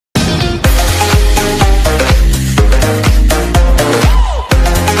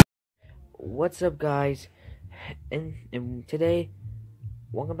What's up, guys? And today,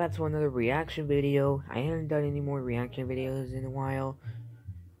 welcome back to another reaction video. I haven't done any more reaction videos in a while.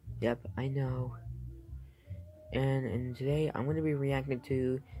 Yep, I know. And today, I'm going to be reacting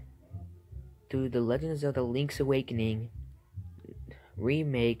to the Legend of Zelda Link's Awakening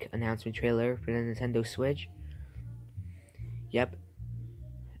remake announcement trailer for the Nintendo Switch. Yep.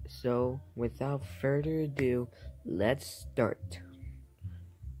 So, without further ado, let's start.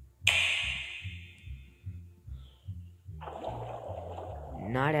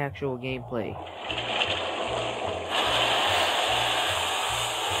 Not actual gameplay.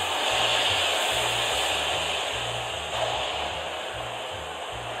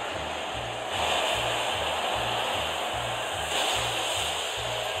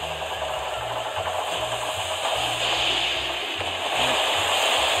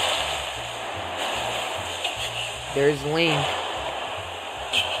 There's Link.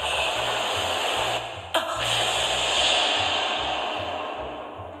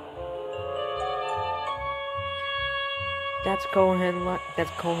 That's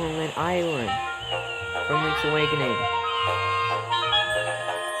Kohenland Island from Link's Awakening.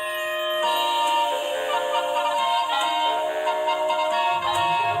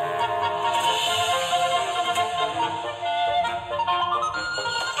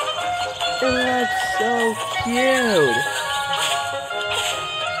 It looks so cute.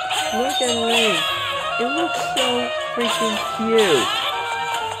 Look at Link. It looks so freaking cute.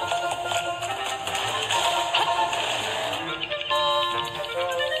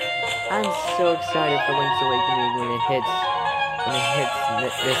 I'm so excited for Link's Awakening when it hits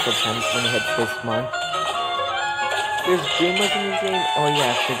this month. There's Goombas in this game. Oh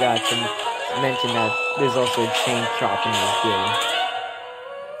yeah, I forgot to mention that there's also a chain chomp in this game.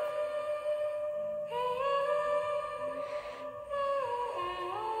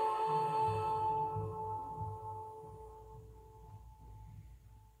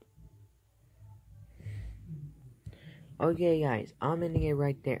 Okay guys, I'm ending it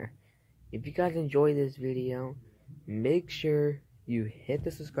right there. If you guys enjoyed this video, make sure you hit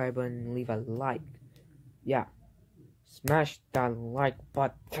the subscribe button and leave a like. Yeah, smash that like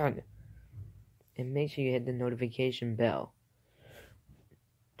button. And make sure you hit the notification bell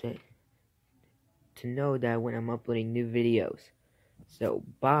to know that when I'm uploading new videos. So,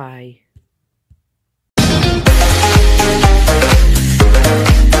 bye.